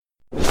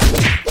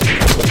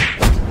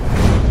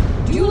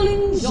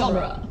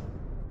genre.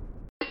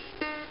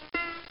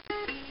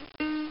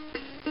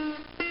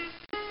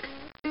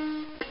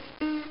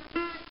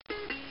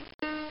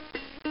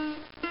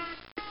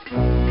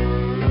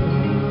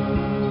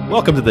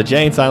 Welcome to the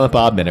Jay and Silent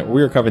Bob Minute.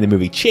 We're covering the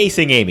movie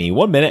Chasing Amy,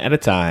 1 minute at a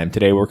time.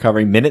 Today we're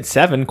covering minute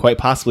 7, quite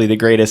possibly the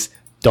greatest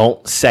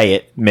don't say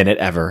it minute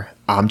ever.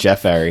 I'm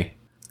Jeff Ferry.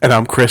 And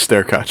I'm Chris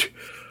Derkach.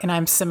 And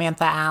I'm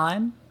Samantha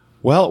Allen.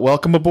 Well,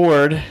 welcome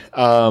aboard.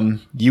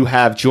 You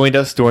have joined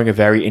us during a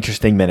very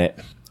interesting minute.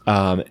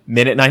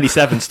 Minute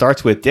 97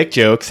 starts with dick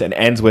jokes and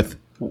ends with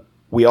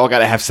we all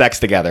gotta have sex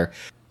together.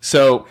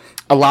 So,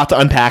 a lot to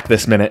unpack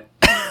this minute.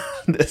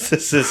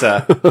 this is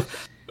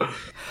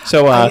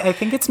I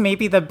think it's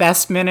maybe the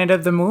best minute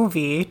of the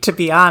movie, to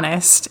be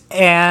honest.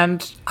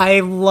 And I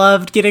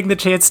loved getting the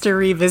chance to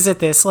revisit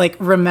this. Like,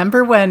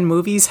 remember when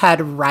movies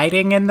had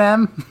writing in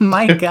them?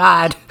 My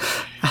God.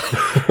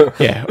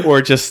 Yeah,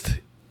 or just,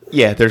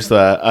 there's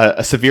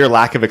a severe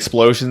lack of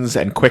explosions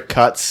and quick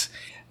cuts.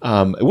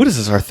 What is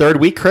this, our third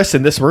week, Chris,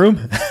 in this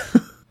room?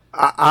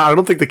 I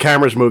don't think the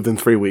camera's moved in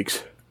 3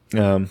 weeks.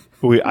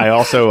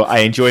 I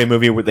enjoy a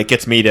movie that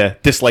gets me to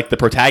dislike the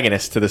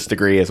protagonist to this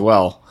degree as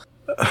well.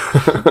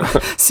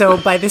 So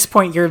by this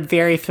point, you're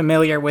very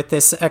familiar with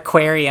this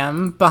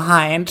aquarium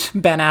behind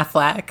Ben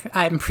Affleck,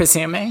 I'm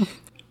presuming.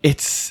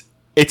 It's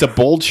a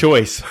bold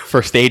choice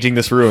for staging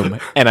this room,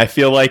 and I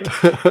feel like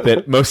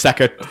that most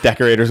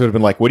decorators would have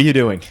been like, "What are you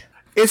doing?"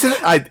 It's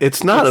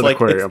not an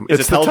aquarium.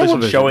 It's a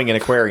television showing an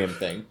aquarium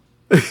thing.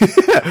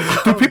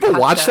 Yeah. Do people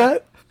watch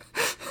that?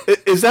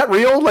 Is that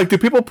real? Like, do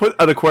people put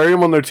an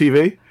aquarium on their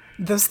TV?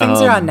 Those things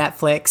are on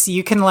Netflix.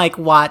 You can, like,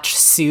 watch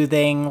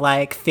soothing,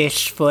 like,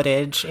 fish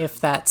footage if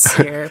that's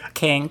your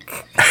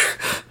kink.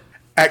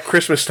 At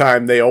Christmas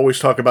time, they always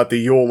talk about the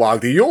Yule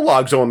log. The Yule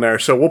log's on there,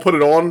 so we'll put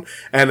it on,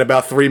 and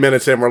about 3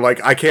 minutes in, we're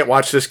like, I can't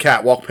watch this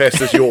cat walk past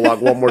this Yule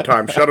log one more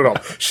time. Shut it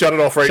off. Shut it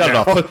off right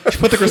now.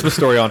 Put the Christmas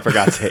story on, for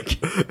God's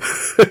sake.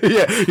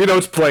 Yeah,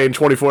 it's playing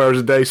 24 hours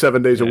a day,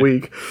 7 days a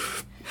week.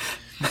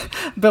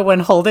 But when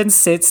Holden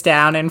sits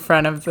down in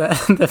front of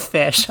the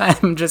fish,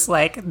 I'm just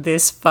like,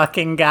 this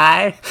fucking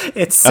guy.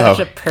 It's such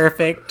a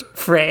perfect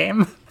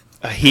frame.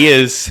 He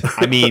is,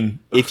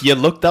 if you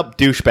looked up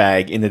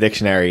douchebag in the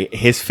dictionary,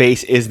 his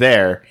face is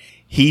there.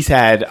 He's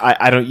had,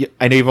 I don't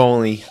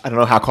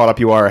know how caught up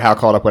you are or how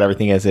caught up what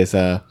everything is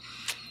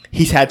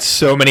he's had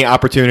so many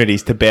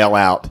opportunities to bail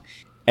out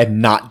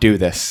and not do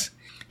this.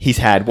 He's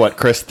had,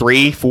 Chris,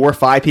 3, 4,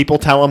 5 people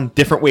tell him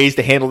different ways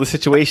to handle the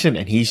situation,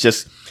 and he's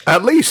just...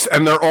 At least,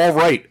 and they're all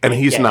right, and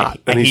he's not.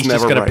 And he's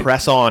never just going to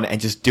press on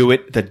and just do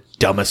it the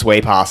dumbest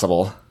way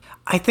possible.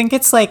 I think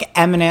it's, like,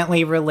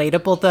 eminently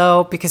relatable,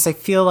 though, because I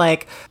feel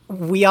like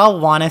we all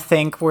want to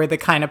think we're the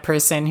kind of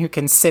person who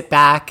can sit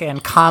back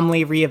and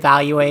calmly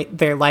reevaluate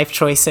their life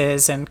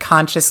choices and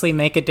consciously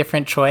make a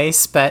different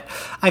choice. But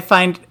I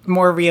find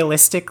more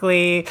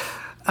realistically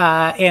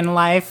in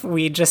life,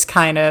 we just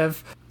kind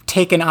of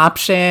take an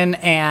option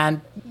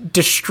and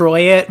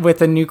destroy it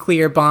with a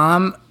nuclear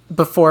bomb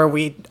before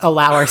we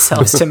allow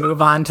ourselves to move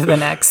on to the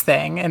next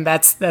thing. And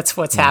that's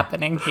what's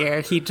happening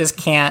here. He just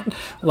can't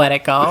let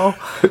it go.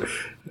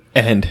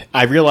 And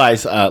I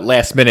realized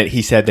last minute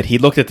he said that he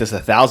looked at this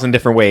 1,000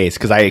 different ways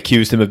because I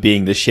accused him of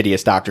being the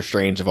shittiest Doctor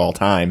Strange of all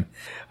time.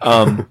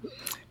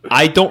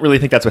 I don't really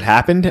think that's what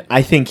happened.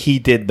 I think he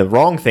did the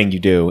wrong thing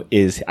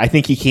I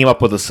think he came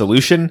up with a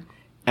solution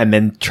and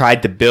then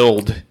tried to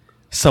build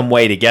some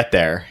way to get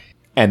there.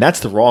 And that's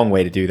the wrong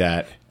way to do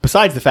that.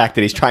 Besides the fact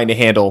that he's trying to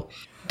handle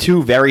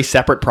 2 very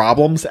separate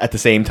problems at the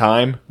same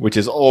time, which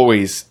is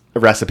always a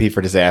recipe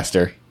for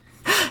disaster.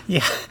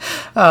 Yeah.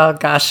 Oh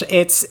gosh,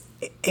 it's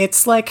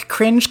like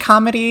cringe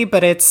comedy,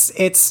 but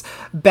it's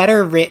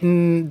better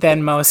written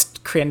than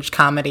most cringe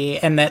comedy,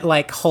 and that,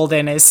 like,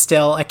 Holden is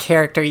still a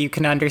character you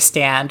can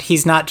understand.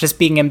 He's not just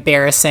being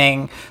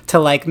embarrassing to,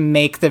 like,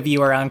 make the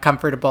viewer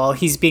uncomfortable.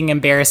 He's being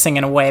embarrassing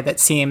in a way that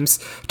seems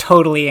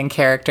totally in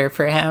character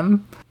for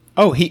him.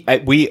 Oh,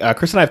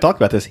 Chris and I have talked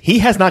about this. He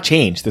has not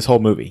changed this whole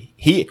movie.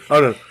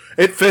 No.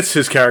 It fits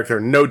his character.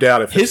 No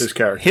doubt it fits his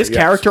character. His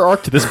character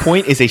arc to this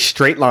point is a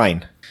straight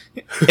line.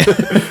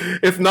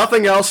 If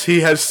nothing else, he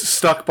has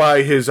stuck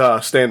by his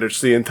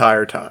standards the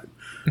entire time.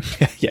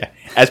 Yeah.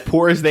 As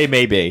poor as they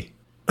may be.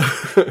 You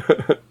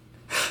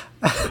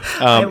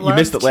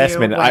missed it last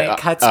minute. When it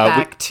cuts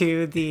back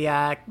to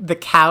the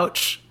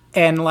couch.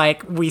 And,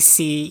 like, we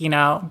see,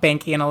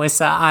 Banky and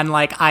Alyssa on,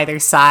 like, either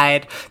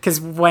side. Because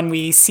when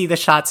we see the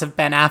shots of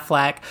Ben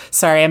Affleck,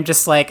 sorry, I'm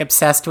just, like,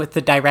 obsessed with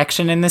the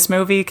direction in this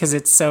movie because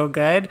it's so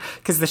good.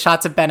 Because the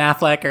shots of Ben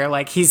Affleck are,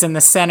 like, he's in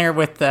the center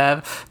with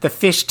the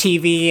fish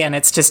TV, and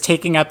it's just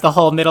taking up the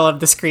whole middle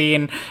of the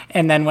screen.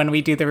 And then when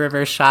we do the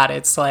reverse shot,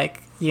 it's,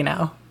 like,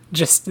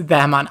 just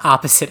them on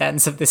opposite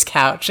ends of this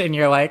couch, and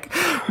you're like,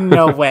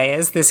 no way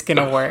is this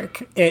gonna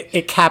work.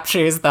 It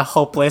captures the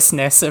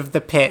hopelessness of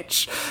the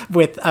pitch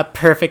with a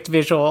perfect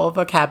visual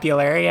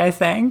vocabulary, I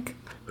think.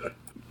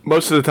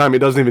 Most of the time, he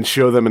doesn't even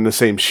show them in the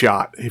same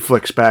shot. He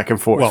flicks back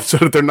and forth so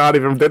that they're not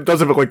even. It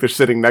doesn't look like they're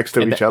sitting next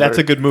to each other. That's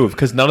a good move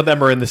because none of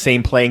them are in the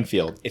same playing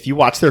field. If you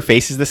watch their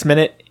faces this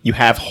minute, you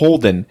have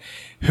Holden,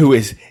 who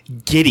is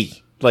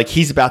giddy, like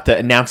he's about to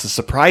announce a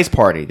surprise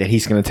party that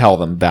he's going to tell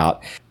them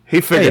about.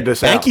 He figured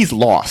this out. Banky's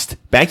lost.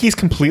 Banky's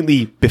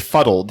completely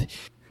befuddled.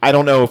 I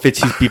don't know if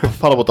he's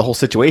befuddled with the whole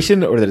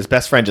situation, or that his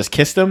best friend just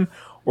kissed him,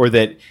 or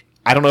that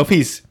I don't know if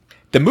he's.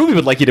 The movie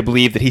would like you to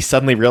believe that he's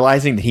suddenly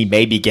realizing that he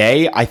may be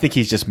gay. I think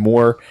he's just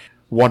more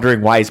wondering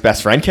why his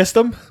best friend kissed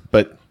him,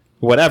 but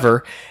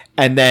whatever.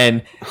 And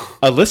then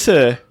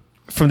Alyssa,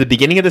 from the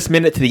beginning of this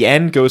minute to the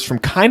end, goes from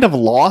kind of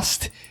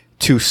lost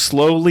to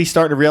slowly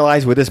starting to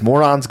realize where this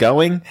moron's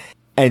going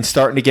and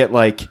starting to get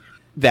like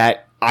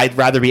that I'd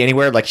rather be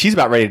anywhere. Like she's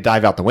about ready to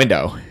dive out the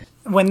window.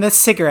 When the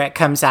cigarette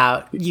comes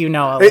out, you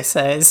know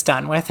Alyssa is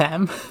done with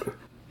him.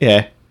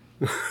 Yeah.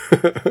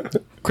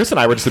 Chris and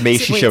I were just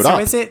amazed she showed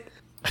up.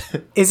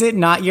 Is it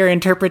not your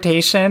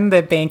interpretation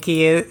that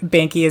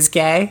Banky is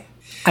gay?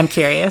 I'm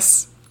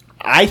curious.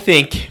 I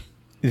think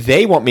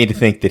they want me to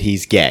think that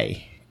he's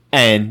gay.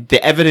 And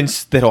the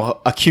evidence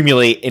that'll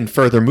accumulate in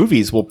further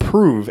movies will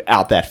prove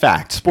out that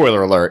fact.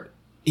 Spoiler alert,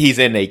 he's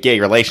in a gay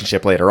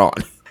relationship later on.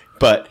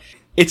 But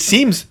it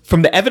seems,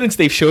 from the evidence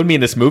they've showed me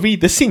in this movie,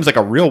 this seems like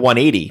a real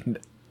 180.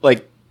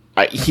 Like,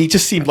 he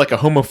just seemed like a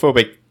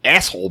homophobic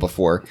asshole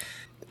before.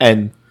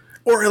 And...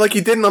 Or like he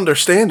didn't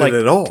understand it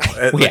at all.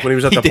 When he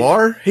was at the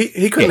bar,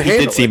 he couldn't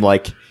handle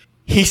it.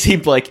 He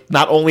seemed like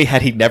not only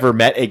had he never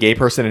met a gay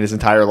person in his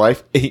entire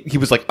life, he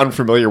was like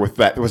unfamiliar with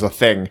that. It was a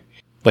thing.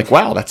 Like,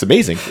 wow, that's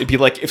amazing. It'd be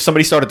like if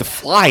somebody started to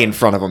fly in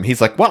front of him. He's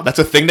like, wow, that's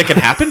a thing that can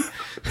happen?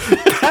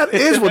 That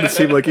is what it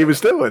seemed like he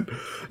was doing.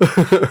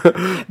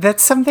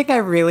 That's something I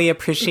really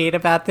appreciate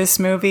about this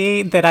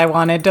movie that I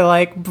wanted to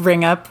like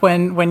bring up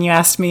when you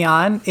asked me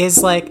on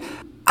is like,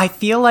 I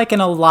feel like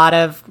in a lot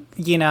of,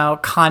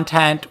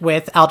 content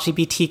with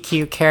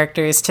LGBTQ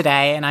characters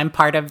today, and I'm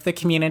part of the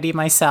community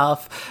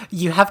myself,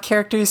 you have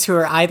characters who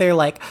are either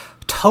like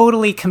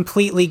totally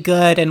completely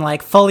good and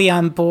like fully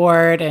on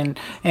board and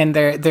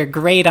they're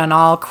great on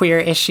all queer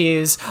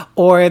issues,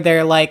 or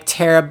they're like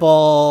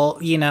terrible,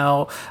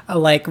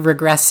 like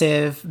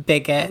regressive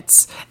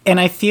bigots. And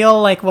I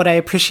feel like what I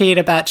appreciate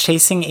about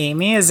Chasing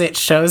Amy is it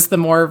shows the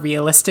more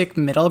realistic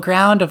middle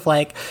ground of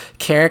like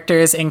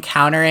characters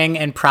encountering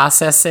and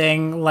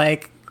processing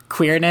like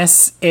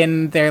queerness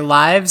in their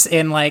lives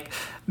in like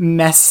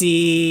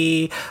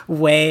messy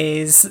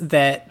ways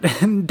that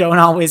don't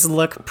always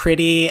look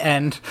pretty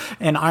and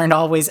aren't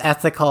always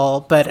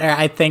ethical, but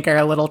I think are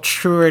a little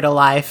truer to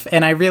life.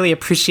 And I really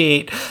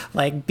appreciate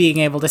like being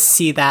able to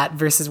see that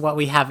versus what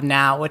we have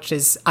now, which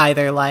is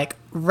either like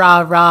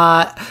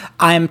rah,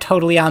 I'm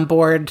totally on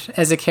board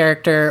as a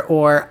character,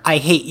 or I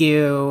hate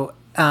you.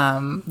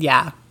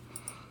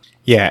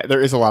 Yeah,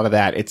 there is a lot of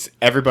that. It's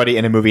everybody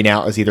in a movie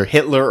now is either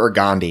Hitler or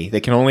Gandhi.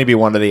 They can only be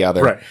one or the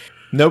other. Right.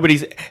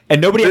 Nobody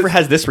ever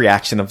has this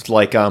reaction of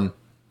like, I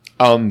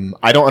don't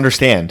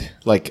understand.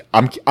 Like,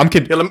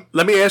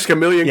 let me ask a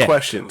million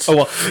questions. Oh,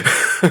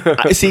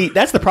 well, see,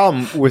 that's the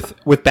problem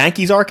with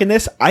Banky's arc in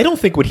this. I don't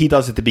think what he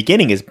does at the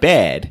beginning is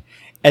bad.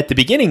 At the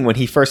beginning, when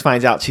he first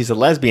finds out she's a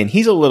lesbian,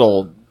 he's a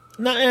little,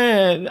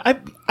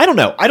 I don't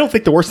know. I don't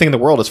think the worst thing in the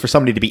world is for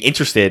somebody to be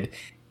interested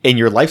in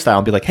your lifestyle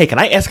and be like, hey, can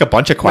I ask a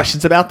bunch of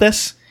questions about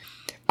this?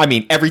 I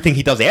mean, everything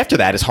he does after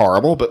that is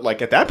horrible, but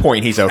like at that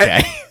point, he's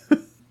okay.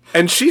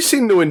 And she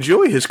seemed to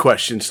enjoy his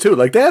questions too.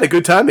 Like they had a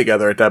good time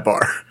together at that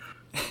bar.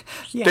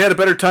 Yeah. They had a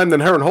better time than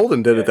her and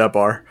Holden did at that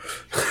bar.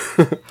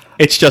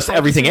 It's just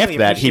everything after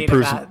that he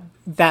proves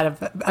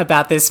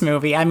about this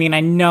movie. I mean, I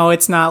know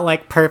it's not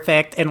like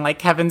perfect, and like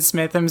Kevin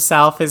Smith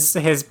himself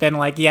has been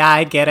like, yeah,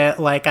 I get it.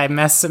 Like I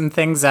messed some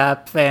things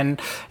up, and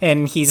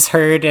he's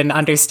heard and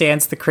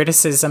understands the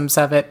criticisms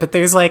of it. But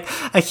there's like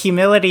a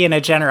humility and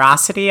a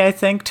generosity, I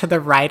think, to the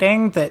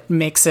writing that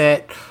makes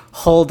it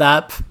hold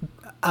up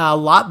a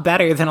lot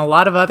better than a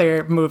lot of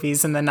other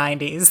movies in the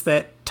 90s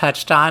that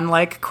touched on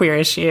like queer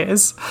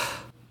issues.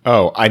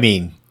 Oh, I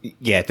mean,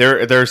 yeah,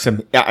 there's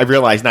some. I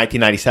realize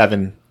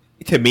 1997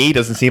 to me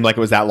doesn't seem like it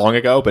was that long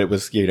ago, but it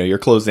was. You're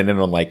closing in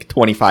on like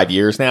 25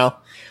 years now.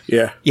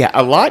 Yeah,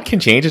 a lot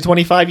can change in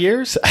 25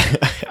 years.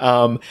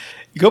 Go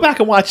back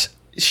and watch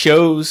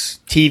shows,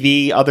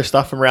 TV, other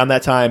stuff from around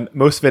that time.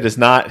 Most of it is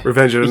not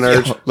Revenge of the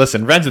Nerds.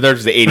 Listen, Revenge of the Nerds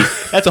was the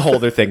 80s. That's a whole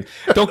other thing.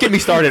 Don't get me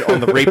started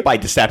on the rape by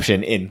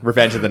deception in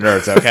Revenge of the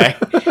Nerds, okay?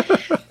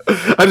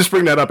 I just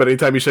bring that up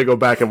anytime you say go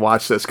back and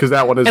watch this, because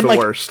that one is the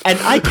worst. And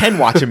I can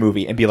watch a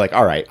movie and be like,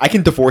 all right, I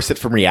can divorce it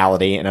from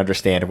reality and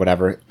understand or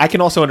whatever. I can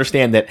also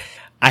understand that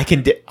I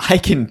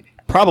can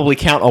probably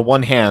count on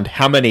one hand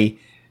how many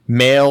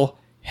male,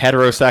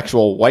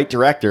 heterosexual, white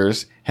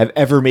directors have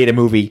ever made a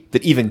movie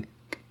that even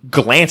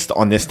glanced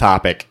on this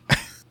topic.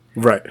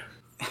 Right.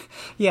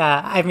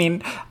 Yeah, I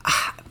mean,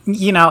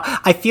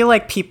 I feel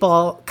like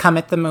people come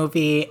at the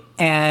movie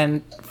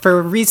and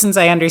for reasons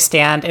I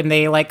understand, and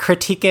they like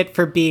critique it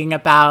for being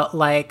about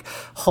like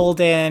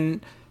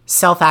Holden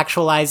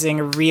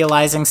self-actualizing,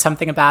 realizing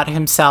something about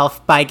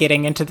himself by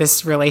getting into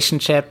this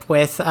relationship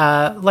with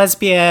a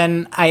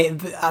lesbian.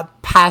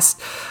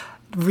 Past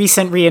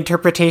recent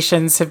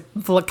reinterpretations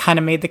have kind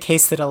of made the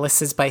case that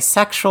Alyssa's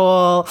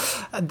bisexual.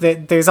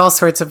 There's all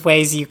sorts of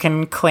ways you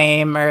can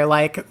claim or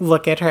like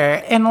look at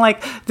her, and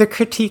like the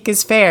critique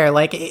is fair.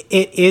 Like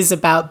it is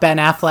about Ben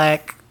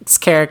Affleck's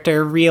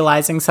character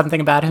realizing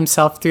something about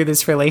himself through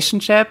this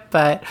relationship,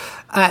 but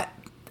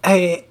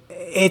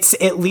it's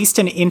at least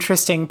an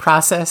interesting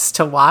process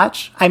to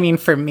watch. I mean,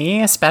 for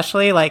me,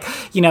 especially, like,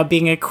 you know,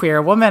 being a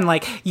queer woman,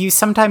 like, you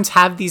sometimes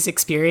have these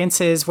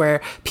experiences where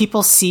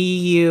people see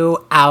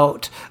you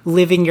out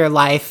living your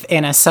life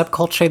in a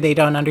subculture they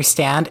don't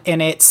understand,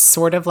 and it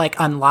sort of like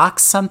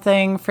unlocks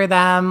something for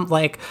them.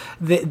 Like,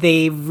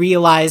 they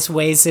realize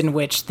ways in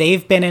which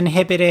they've been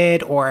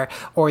inhibited, or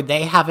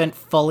they haven't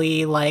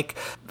fully, like,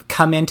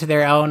 come into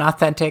their own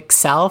authentic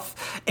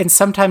self. And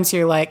sometimes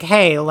you're like,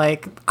 hey,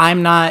 like,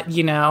 I'm not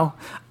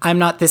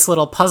this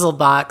little puzzle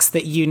box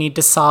that you need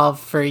to solve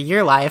for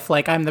your life.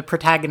 Like, I'm the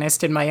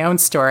protagonist in my own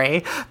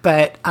story.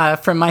 But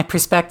from my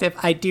perspective,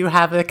 I do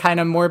have a kind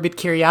of morbid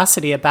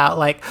curiosity about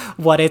like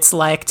what it's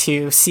like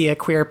to see a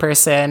queer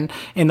person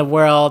in the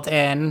world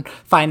and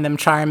find them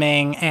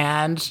charming,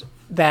 and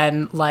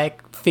then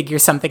like figure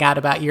something out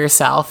about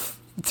yourself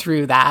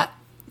through that,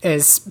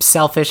 as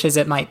selfish as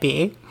it might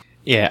be.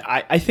 Yeah,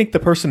 I think the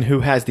person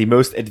who has the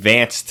most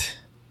advanced,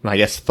 I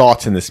guess,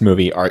 thoughts in this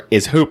movie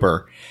is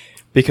Hooper,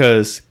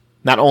 because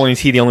not only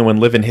is he the only one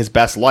living his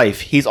best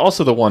life, he's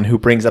also the one who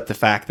brings up the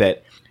fact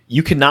that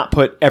you cannot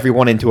put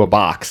everyone into a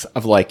box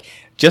of like,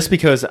 just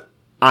because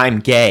I'm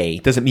gay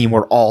doesn't mean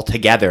we're all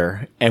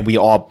together and we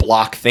all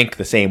block think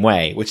the same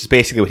way, which is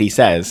basically what he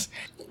says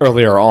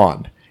earlier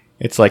on.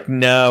 It's like,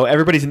 no,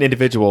 everybody's an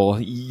individual.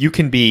 You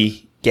can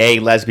be gay,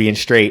 lesbian,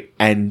 straight,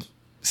 and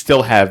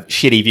still have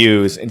shitty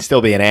views and still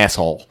be an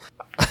asshole.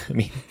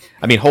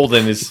 I mean,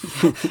 Holden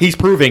he's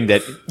proving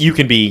that you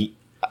can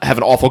have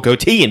an awful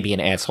goatee and be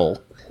an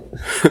asshole.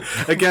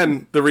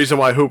 Again, the reason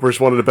why Hooper's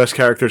one of the best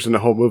characters in the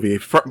whole movie.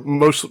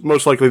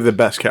 Most likely the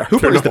best character.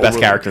 Hooper is the best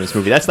character in this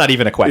movie. That's not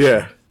even a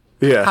question.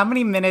 Yeah. How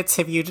many minutes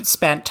have you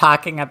spent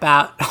talking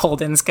about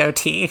Holden's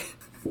goatee?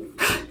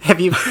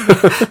 Have you...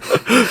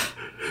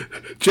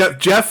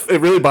 Jeff, it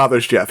really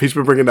bothers Jeff. He's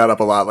been bringing that up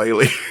a lot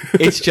lately.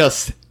 It's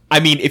just... I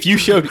mean, if you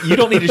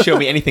don't need to show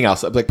me anything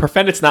else. Like,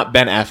 pretend it's not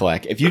Ben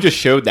Affleck. If you just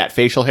showed that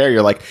facial hair,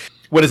 you're like,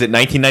 what is it,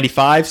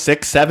 1995,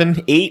 6,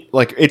 7, 8?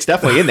 Like, it's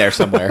definitely in there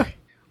somewhere.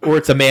 Or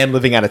it's a man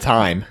living at a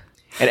time.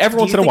 And every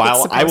once in a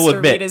while, I will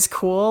admit, it's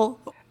cool.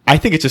 I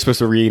think it's just supposed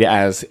to read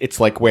as it's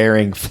like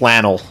wearing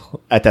flannel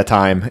at that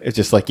time. It's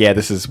just like, yeah,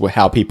 this is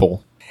how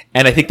people.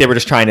 And I think they were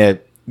just trying to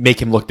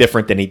make him look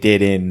different than he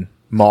did in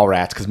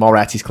Mallrats, because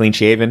Mallrats, he's clean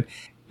shaven,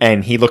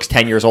 and he looks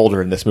 10 years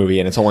older in this movie,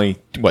 and it's only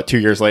 2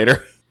 years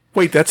later.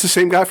 Wait, that's the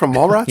same guy from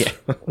Mallrats?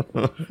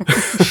 Yeah.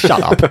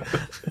 Shut up.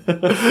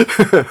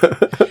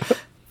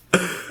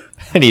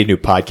 I need a new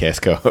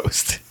podcast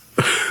co-host.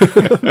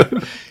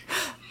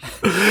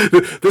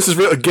 This is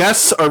real.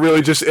 Guests are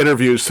really just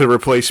interviews to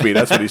replace me.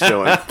 That's what he's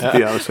doing, to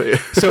be honest with you.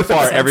 So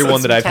far,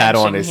 everyone that I've had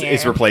on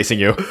is replacing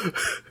you.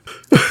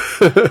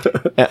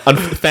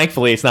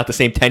 Thankfully, it's not the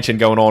same tension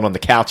going on the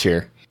couch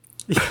here.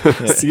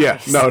 Yeah,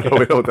 no,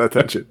 we don't want that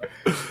tension.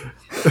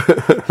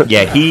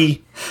 Yeah,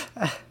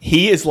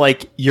 he is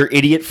like your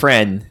idiot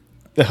friend.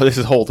 This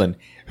is Holden,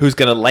 who's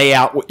going to lay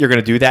out what you're going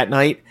to do that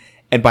night,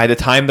 and by the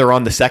time they're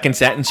on the second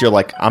sentence, you're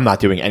like, I'm not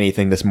doing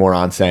anything this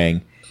moron's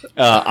saying.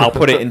 I'll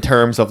put it in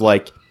terms of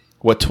like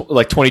what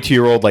like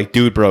 22-year-old like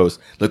dude bros.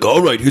 Like,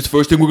 all right, here's the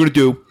first thing we're going to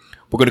do.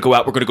 We're going to go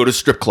out. We're going to go to a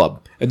strip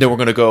club, and then we're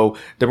going to go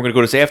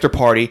to this after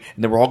party,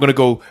 and then we're all going to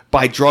go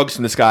buy drugs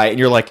from this guy. And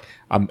you're like,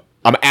 I'm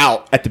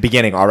out at the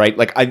beginning. All right,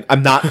 like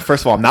I'm not.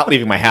 First of all, I'm not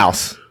leaving my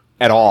house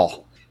at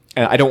all.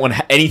 And I don't want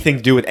anything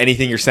to do with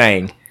anything you're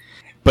saying.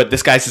 But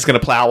this guy's just going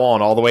to plow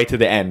on all the way to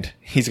the end.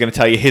 He's going to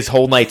tell you his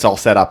whole night's all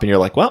set up. And you're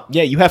like, well,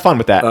 yeah, you have fun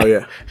with that. Oh,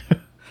 yeah.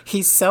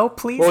 He's so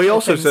pleased. Well, he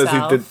also says he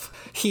did.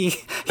 He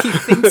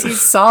thinks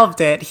he's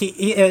solved it.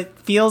 It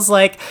feels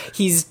like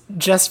he's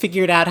just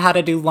figured out how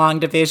to do long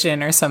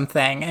division or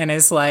something, and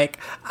is like,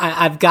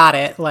 I've got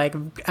it. Like,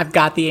 I've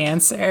got the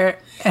answer.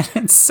 And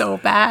it's so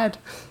bad.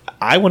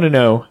 I want to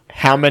know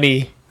how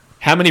many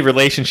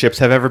relationships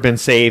have ever been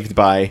saved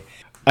by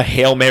a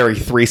Hail Mary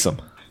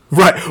threesome.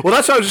 Right. Well,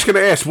 that's what I was just going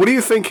to ask. What do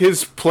you think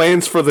his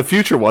plans for the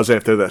future was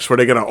after this? Were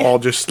they going to all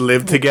just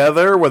live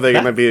together? Were they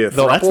going to be a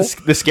throuple? That's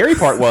the scary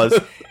part was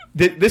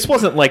this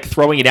wasn't like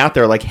throwing it out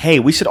there like, hey,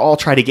 we should all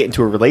try to get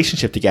into a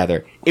relationship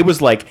together. It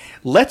was like,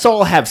 let's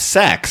all have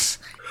sex.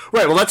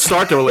 Right. Well, let's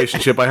start the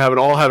relationship by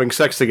all having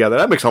sex together.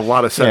 That makes a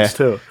lot of sense,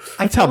 too.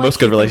 That's how most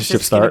good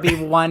relationships start. There's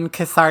going to be one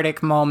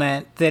cathartic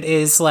moment that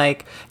is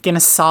like going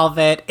to solve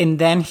it, and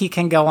then he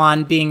can go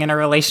on being in a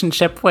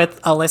relationship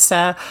with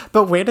Alyssa.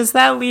 But where does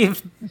that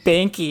leave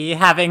Banky,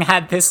 having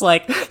had this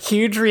like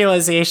huge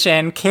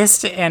realization,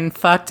 kissed and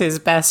fucked his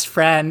best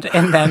friend,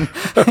 and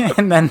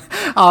then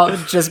all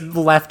just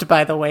left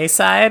by the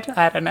wayside?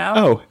 I don't know.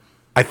 Oh,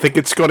 I think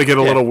it's going to get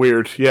a little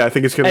weird. Yeah, I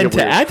think it's going to get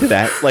weird. And to add to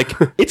that, like,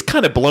 it's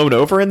kind of blown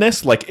over in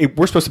this. Like,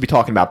 we're supposed to be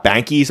talking about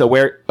Banky's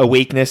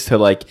awakeness to,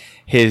 like,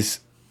 his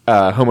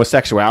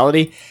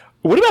homosexuality.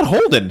 What about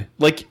Holden?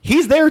 Like,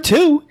 he's there,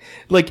 too.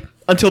 Like,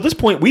 until this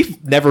point,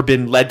 we've never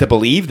been led to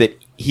believe that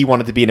he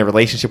wanted to be in a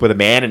relationship with a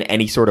man in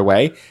any sort of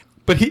way.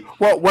 But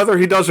well, whether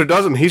he does or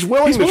doesn't, he's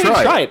willing to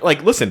try it.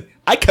 Like, listen,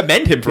 I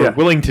commend him for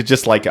willing to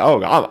just, like,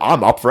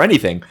 I'm up for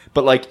anything.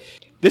 But, like,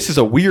 this is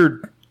a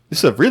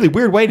really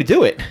weird way to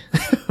do it.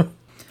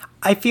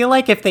 I feel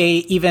like if they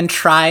even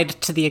tried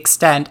to the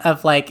extent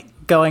of, like,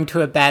 going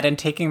to a bed and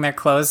taking their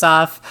clothes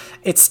off,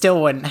 it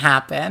still wouldn't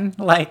happen.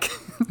 Like,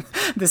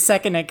 the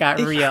second it got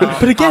real,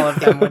 but again, all of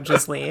them would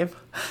just leave.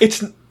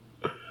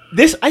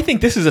 I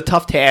think this is a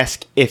tough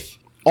task if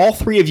all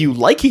three of you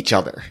like each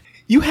other.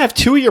 You have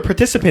two of your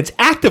participants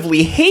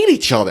actively hate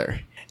each other,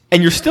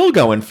 and you're still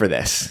going for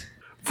this.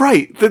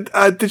 Right.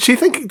 Did he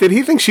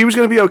think she was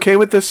going to be okay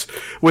with this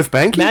with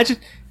Banky?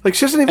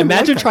 She doesn't even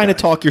imagine like trying to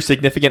talk your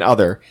significant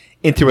other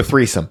into a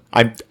threesome.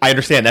 I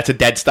understand that's a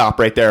dead stop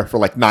right there for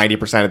like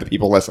 90% of the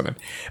people listening.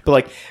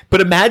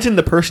 But imagine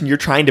the person you're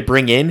trying to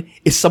bring in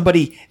is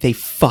somebody they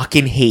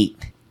fucking hate.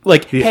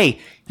 Like, hey,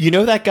 you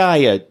know that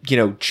guy,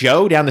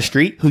 Joe down the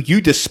street who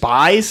you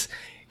despise?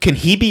 Can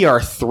he be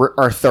our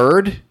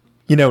third?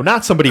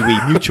 Not somebody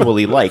we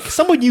mutually like,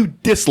 someone you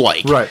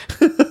dislike. Right.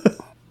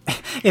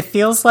 It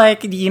feels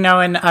like,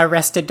 in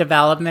Arrested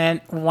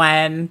Development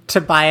when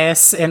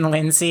Tobias and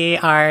Lindsay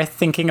are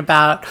thinking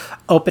about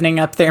opening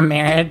up their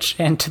marriage,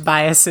 and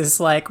Tobias is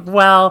like,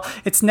 well,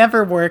 it's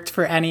never worked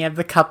for any of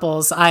the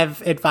couples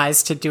I've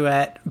advised to do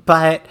it,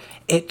 but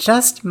it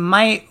just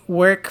might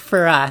work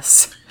for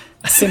us.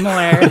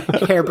 Similar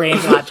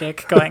harebrained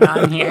logic going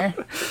on here.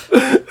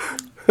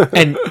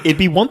 And it'd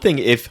be one thing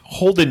if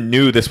Holden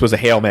knew this was a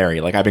Hail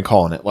Mary, like I've been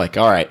calling it. Like,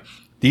 all right,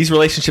 these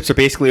relationships are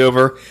basically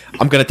over.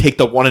 I'm going to take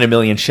the 1 in a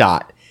million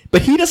shot.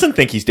 But he doesn't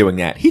think he's doing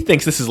that. He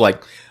thinks this is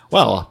like,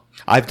 well,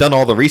 I've done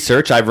all the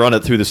research. I've run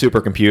it through the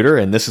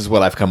supercomputer, and this is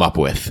what I've come up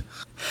with.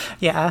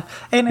 Yeah.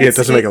 And it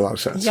doesn't make a lot of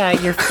sense. Yeah,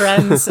 your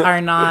friends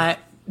are not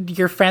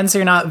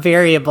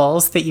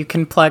variables that you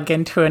can plug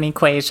into an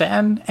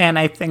equation. And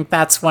I think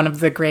that's one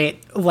of the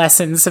great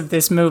lessons of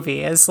this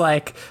movie is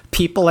like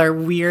people are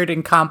weird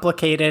and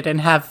complicated and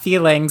have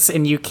feelings,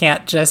 and you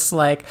can't just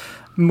like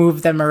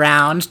move them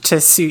around to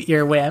suit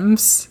your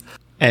whims.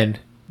 And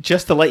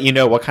just to let you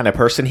know what kind of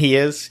person he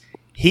is,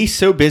 he's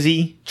so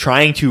busy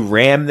trying to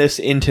ram this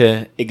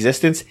into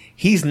existence,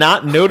 he's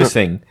not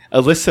noticing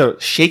Alyssa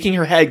shaking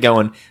her head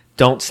going,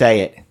 don't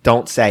say it,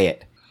 don't say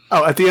it.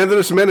 Oh, at the end of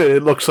this minute,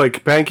 it looks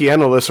like Banky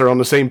and Alyssa are on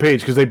the same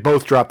page because they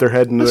both drop their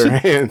head into their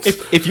hands.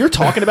 If you're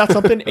talking about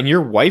something and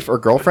your wife or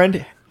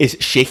girlfriend is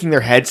shaking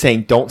their head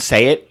saying, don't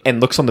say it, and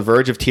looks on the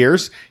verge of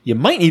tears, you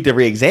might need to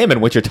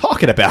re-examine what you're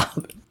talking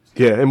about.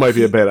 Yeah, it might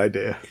be a bad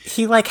idea.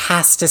 He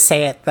has to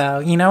say it though.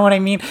 You know what I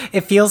mean?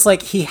 It feels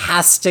like he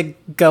has to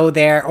go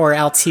there or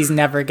else he's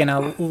never going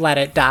to let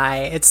it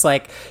die. It's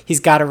like he's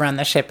got to run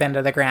the ship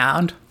into the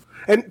ground.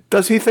 And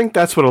does he think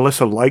that's what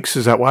Alyssa likes?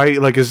 Is that why?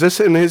 Like, is this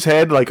in his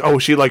head? Like, oh,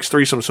 she likes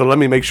threesome, so let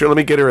me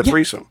get her a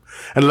threesome.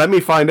 And let me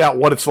find out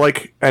what it's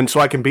like, and so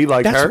I can be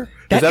like her?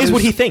 That is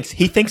what he thinks.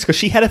 He thinks because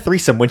she had a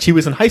threesome when she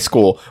was in high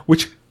school,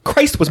 which,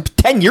 Christ, was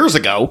 10 years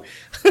ago.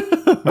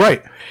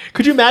 Right.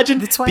 Could you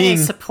imagine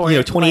being,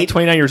 28,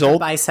 29 years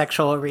old?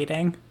 Bisexual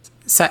reading.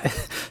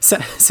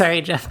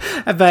 Sorry,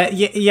 Jeff. But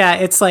yeah,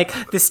 it's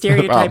like the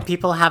stereotype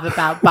people have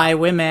about bi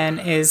women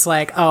is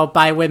like, oh,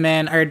 bi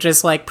women are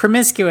just like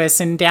promiscuous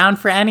and down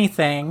for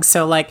anything.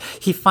 So like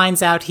he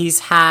finds out that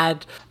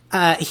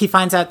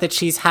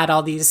she's had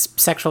all these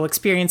sexual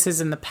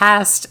experiences in the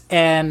past,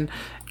 and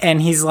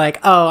he's like,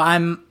 oh,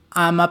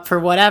 I'm up for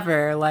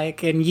whatever,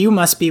 like, and you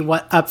must be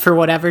up for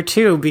whatever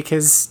too,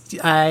 because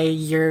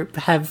you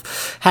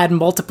have had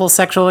multiple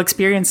sexual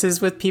experiences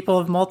with people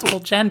of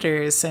multiple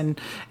genders, and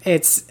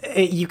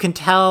you can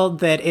tell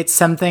that it's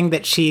something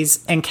that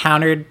she's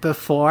encountered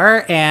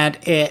before, and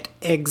it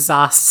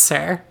exhausts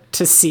her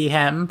to see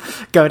him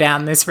go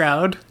down this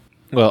road.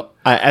 Well,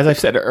 as I've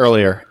said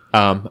earlier,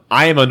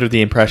 I am under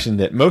the impression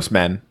that most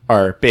men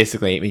are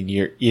basically,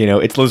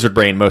 it's lizard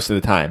brain most of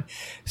the time.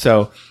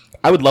 So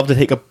I would love to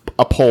take a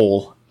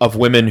poll of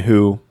women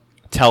who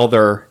tell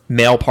their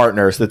male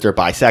partners that they're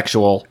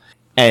bisexual,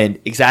 and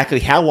exactly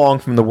how long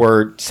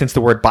since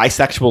the word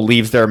bisexual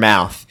leaves their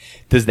mouth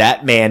does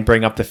that man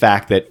bring up the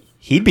fact that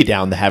he'd be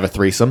down to have a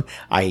threesome.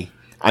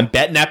 I'm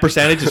betting that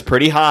percentage is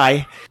pretty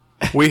high.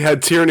 We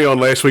had Tierney on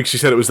last week. She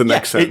said it was the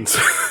next sentence.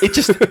 It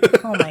just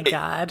oh my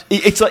God.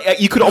 It's like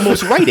you could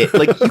almost write it.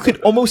 Like you could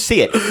almost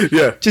see it.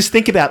 Yeah. Just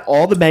think about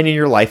all the men in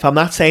your life. I'm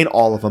not saying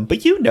all of them,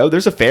 but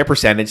there's a fair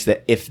percentage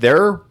that if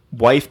their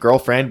wife,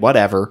 girlfriend,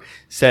 whatever,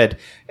 said,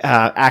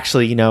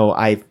 actually,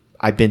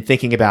 I've been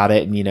thinking about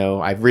it, and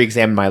I've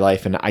re-examined my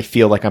life, and I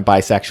feel like I'm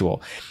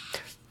bisexual.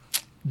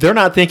 They're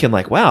not thinking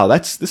like, wow,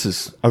 this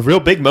is a real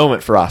big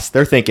moment for us.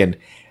 They're thinking,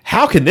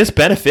 how can this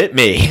benefit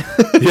me?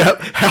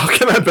 Yep. How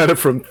can I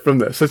benefit from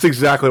this? That's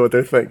exactly what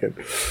they're thinking.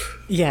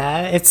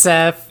 Yeah, it's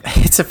a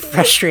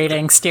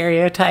frustrating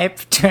stereotype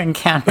to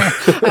encounter.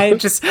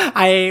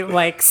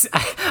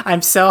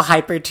 I'm so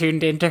hyper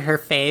tuned into her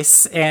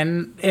face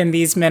in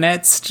these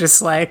minutes,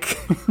 just like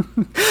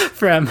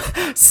from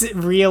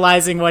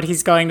realizing what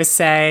he's going to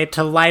say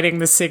to lighting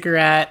the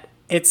cigarette.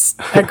 It's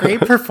a great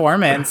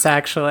performance,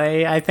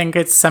 actually. I think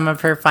it's some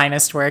of her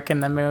finest work in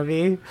the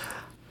movie.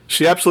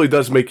 She absolutely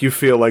does make you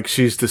feel like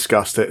she's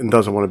disgusted and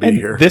doesn't want to be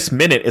here. This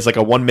minute is like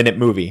a 1 minute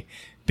movie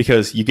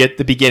because you get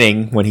the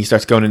beginning when he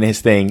starts going into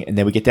his thing, and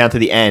then we get down to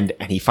the end,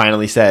 and he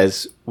finally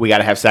says, we got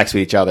to have sex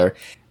with each other.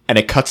 And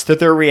it cuts to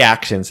their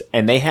reactions,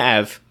 and they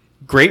have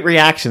great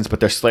reactions, but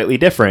they're slightly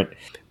different.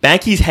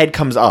 Banky's head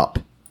comes up,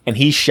 and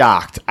he's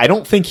shocked. I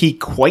don't think he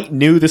quite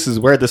knew this is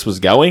where this was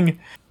going.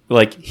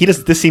 Like,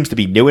 this seems to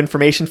be new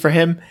information for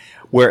him,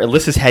 where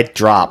Alyssa's head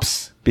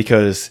drops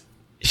because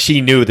she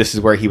knew this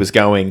is where he was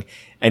going.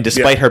 And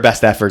despite her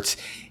best efforts,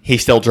 he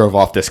still drove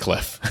off this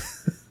cliff.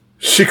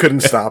 She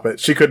couldn't stop it.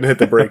 She couldn't hit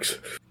the brakes.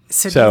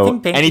 So do you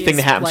think Banky anything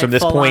that happens from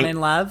this point, in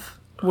love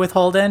with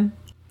Holden,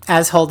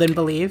 as Holden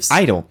believes?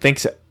 I don't think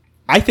so.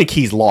 I think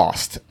he's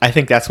lost. I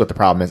think that's what the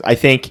problem is. I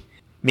think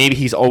maybe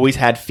he's always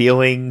had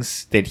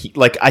feelings that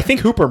I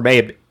think Hooper may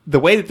have, the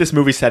way that this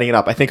movie's setting it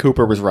up, I think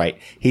Hooper was right.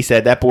 He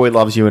said that boy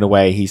loves you in a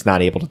way he's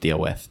not able to deal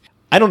with.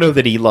 I don't know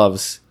that he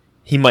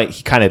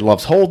kind of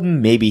loves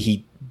Holden. Maybe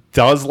he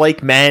does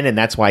like men, and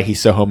that's why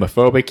he's so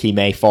homophobic. He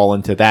may fall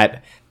into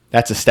that.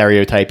 That's a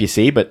stereotype you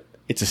see, but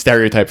it's a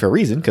stereotype for a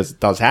reason because it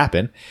does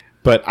happen.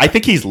 But I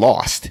think he's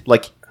lost.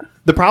 Like,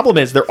 the problem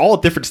is they're all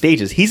at different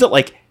stages. He's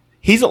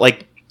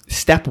at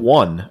step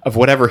one of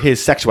whatever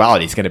his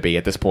sexuality is going to be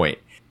at this point.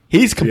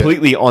 He's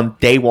completely on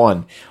day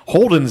one.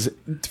 Holden's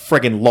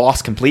friggin'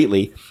 lost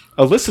completely.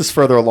 Alyssa's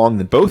further along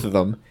than both of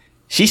them.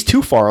 She's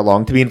too far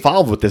along to be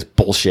involved with this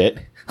bullshit.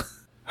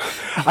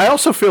 I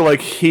also feel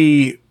like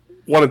he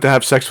wanted to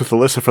have sex with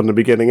Alyssa from the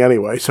beginning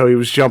anyway, so he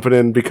was jumping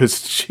in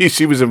because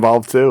she was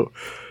involved too.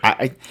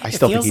 I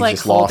still think he's like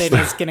just lost. Holden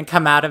is going to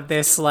come out of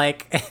this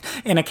like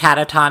in a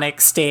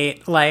catatonic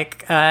state.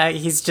 Like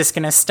he's just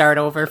going to start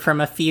over from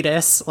a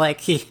fetus.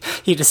 Like he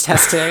just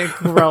has to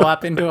grow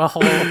up into a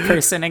whole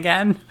person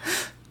again.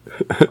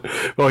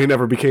 Well, he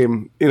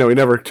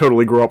never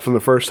totally grew up from the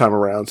first time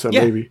around. So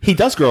yeah, maybe he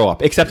does grow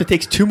up. Except it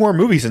takes 2 more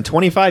movies in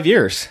 25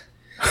 years.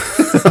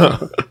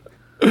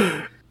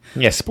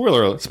 Yeah,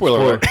 spoiler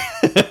alert.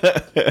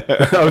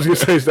 I was gonna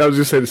say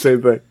the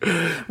same thing.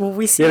 Well,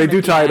 we see. Yeah, they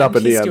do tie it up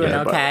in the end. He's doing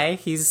okay.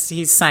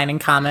 He's signing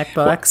comic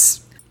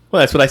books. Well,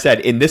 that's what I said.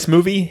 In this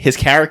movie, his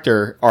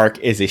character arc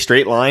is a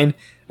straight line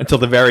until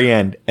the very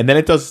end, and then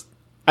it does.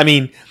 I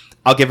mean,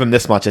 I'll give him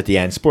this much at the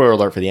end. Spoiler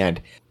alert for the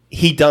end.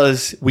 He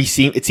does.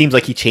 It seems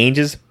like he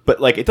changes,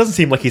 but like it doesn't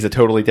seem like he's a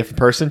totally different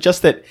person.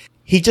 Just that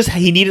he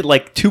needed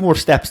like 2 more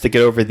steps to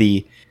get over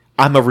the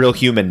 "I'm a real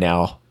human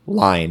now"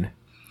 line.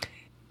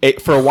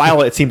 For a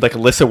while, it seemed like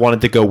Alyssa wanted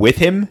to go with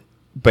him,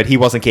 but he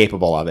wasn't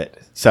capable of it.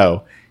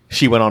 So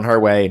she went on her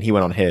way, and he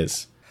went on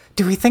his.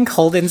 Do we think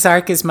Holden's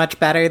arc is much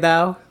better,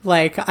 though?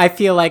 Like, I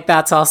feel like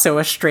that's also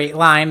a straight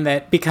line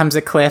that becomes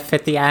a cliff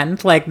at the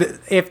end. Like,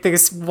 if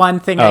there's one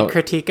thing I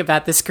critique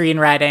about the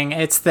screenwriting,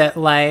 it's that,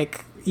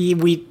 like,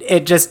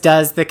 it just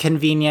does the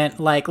convenient,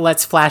 like,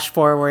 let's flash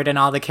forward and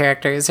all the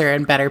characters are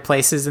in better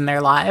places in their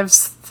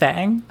lives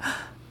thing.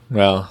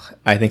 Well,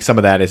 I think some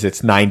of that is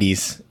it's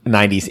 90s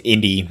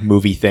indie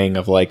movie thing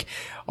of like,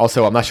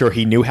 also, I'm not sure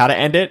he knew how to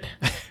end it.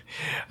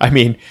 I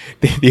mean,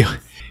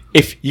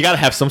 if you got to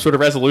have some sort of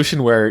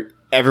resolution where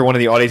everyone in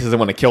the audience doesn't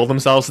want to kill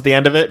themselves at the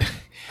end of it.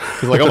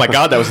 It's like, oh my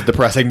God, that was a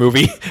depressing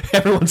movie.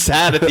 Everyone's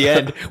sad at the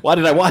end. Why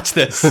did I watch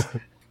this?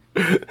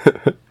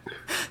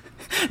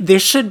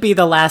 This should be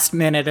the last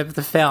minute of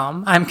the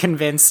film. I'm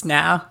convinced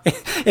now.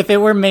 If it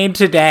were made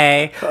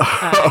today,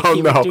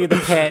 he would do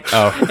the pitch,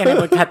 and it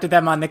would cut to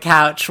them on the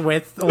couch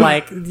with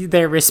like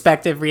their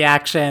respective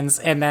reactions,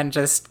 and then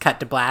just cut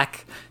to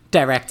black.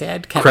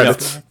 Directed.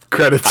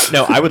 Credits.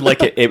 No, I would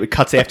like it. It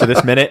cuts after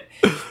this minute,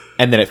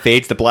 and then it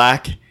fades to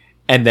black,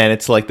 and then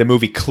it's like the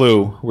movie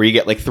Clue, where you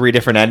get like 3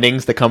 different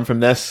endings that come from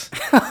this.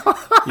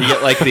 You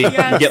get like the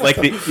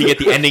you get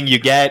the ending you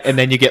get, and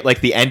then you get like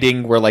the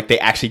ending where like they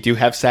actually do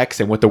have sex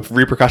and what the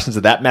repercussions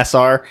of that mess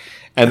are.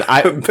 And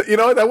that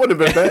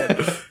wouldn't have been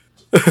bad.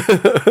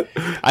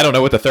 I don't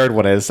know what the third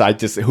one is.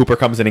 Hooper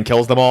comes in and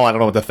kills them all. I don't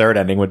know what the third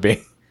ending would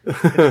be.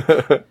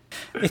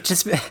 It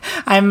just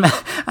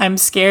I'm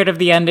scared of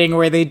the ending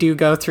where they do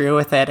go through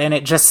with it and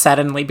it just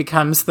suddenly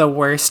becomes the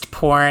worst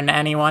porn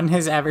anyone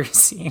has ever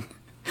seen.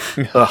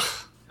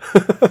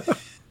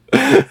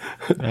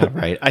 All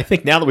right. I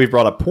think now that we've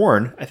brought up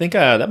porn, I think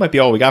that might be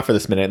all we got for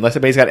this minute, unless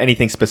anybody's got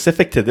anything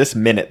specific to this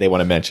minute they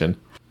want to mention.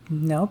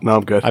 Nope. No,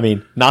 I'm good. I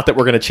mean, not that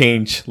we're going to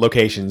change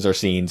locations or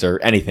scenes or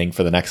anything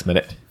for the next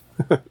minute.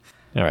 All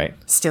right.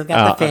 Still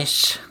got the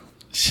fish.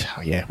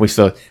 Oh, yeah, we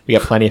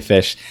got plenty of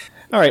fish.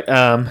 All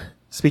right.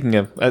 Speaking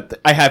of,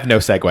 I have no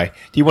segue.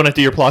 Do you want to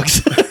do your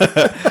plugs?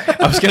 I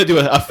was going to do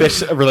a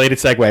fish-related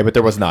segue, but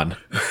there was none.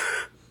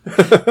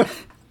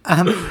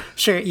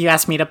 Sure, you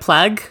asked me to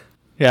plug.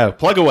 Yeah,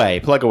 plug away,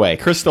 plug away.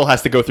 Chris still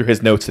has to go through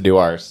his notes to do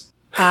ours.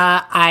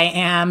 I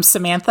am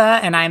Samantha,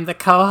 and I'm the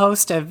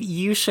co-host of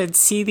You Should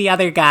See the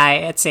Other Guy.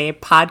 It's a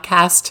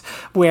podcast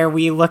where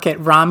we look at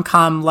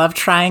rom-com love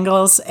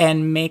triangles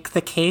and make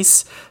the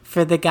case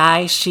for the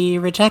guy she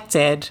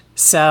rejected.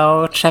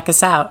 So check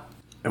us out.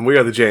 And we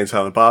are the Jay and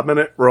Silent Bob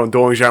Minute. We're on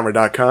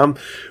duelinggenre.com.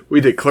 We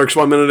did Clerks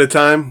 1 minute at a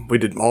time. We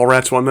did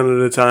Mallrats 1 minute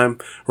at a time.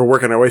 We're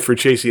working our way through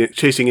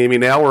Chasing Amy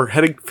now. We're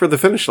heading for the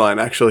finish line,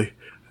 actually.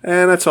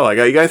 And that's all I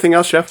got. You got anything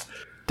else, Jeff?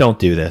 Don't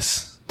do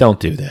this. Don't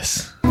do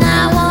this.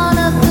 I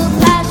wanna feel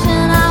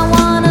passion, I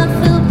wanna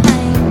feel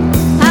pain.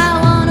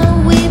 I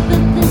wanna weep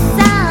at the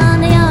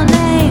sound of your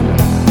name.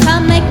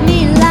 Come make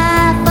me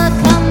laugh or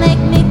come make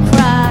me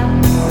cry.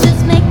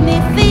 Just make me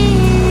feel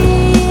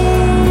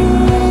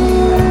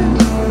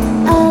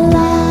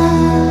alive.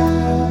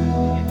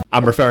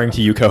 I'm referring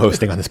to you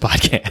co-hosting on this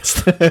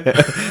podcast.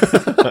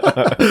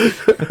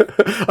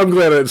 I'm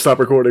glad I didn't stop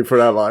recording for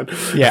that line.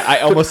 Yeah, I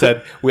almost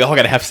said we all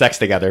got to have sex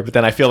together, but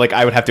then I feel like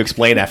I would have to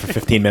explain that for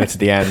 15 minutes at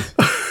the end.